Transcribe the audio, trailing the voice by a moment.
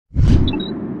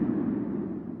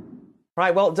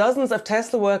Right, well, dozens of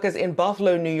Tesla workers in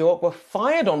Buffalo, New York were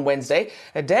fired on Wednesday,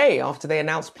 a day after they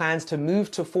announced plans to move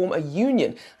to form a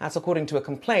union. That's according to a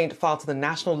complaint filed to the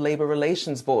National Labor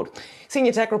Relations Board.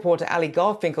 Senior tech reporter Allie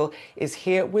Garfinkle is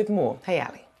here with more. Hey,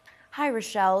 Allie. Hi,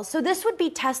 Rochelle. So this would be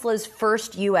Tesla's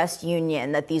first U.S.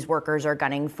 union that these workers are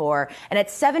gunning for. And at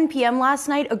 7 p.m. last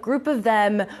night, a group of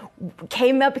them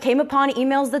came upon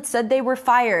emails that said they were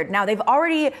fired. Now, they've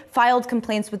already filed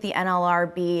complaints with the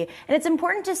NLRB. And it's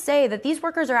important to say that these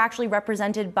workers are actually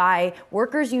represented by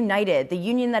Workers United, the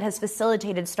union that has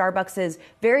facilitated Starbucks'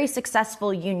 very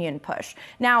successful union push.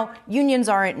 Now, unions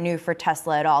aren't new for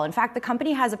Tesla at all. In fact, the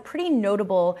company has a pretty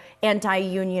notable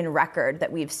anti-union record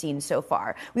that we've seen so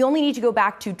far. We only need to go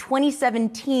back to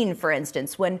 2017, for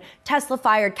instance, when Tesla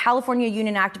fired California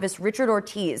union activist Richard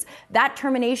Ortiz. That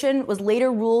termination was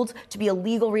later ruled to be a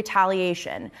legal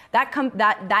retaliation.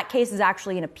 That case is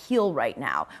actually in appeal right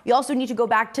now. We also need to go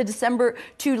back to December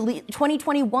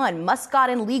 2021. Musk got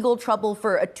in legal trouble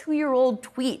for a 2-year-old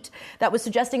tweet that was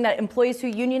suggesting that employees who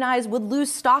unionize would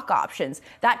lose stock options.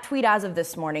 That tweet, as of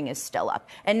this morning, is still up.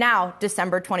 And now,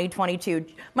 December 2022.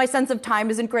 My sense of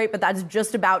time isn't great, but that's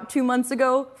just about 2 months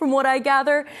ago, from what I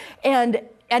gather. And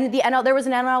there was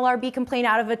an NLRB complaint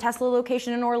out of a Tesla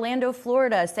location in Orlando,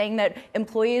 Florida, saying that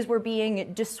employees were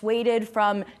being dissuaded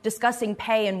from discussing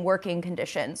pay and working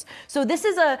conditions. So this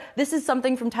is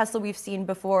something from Tesla we've seen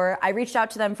before. I reached out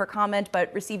to them for comment,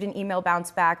 but received an email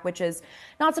bounce back, which is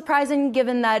not surprising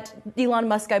given that Elon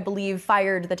Musk, I believe,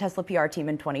 fired the Tesla PR team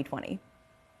in 2020.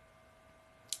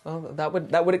 Well,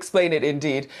 that would explain it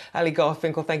indeed. Allie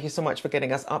Garfinkle, thank you so much for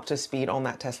getting us up to speed on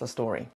that Tesla story.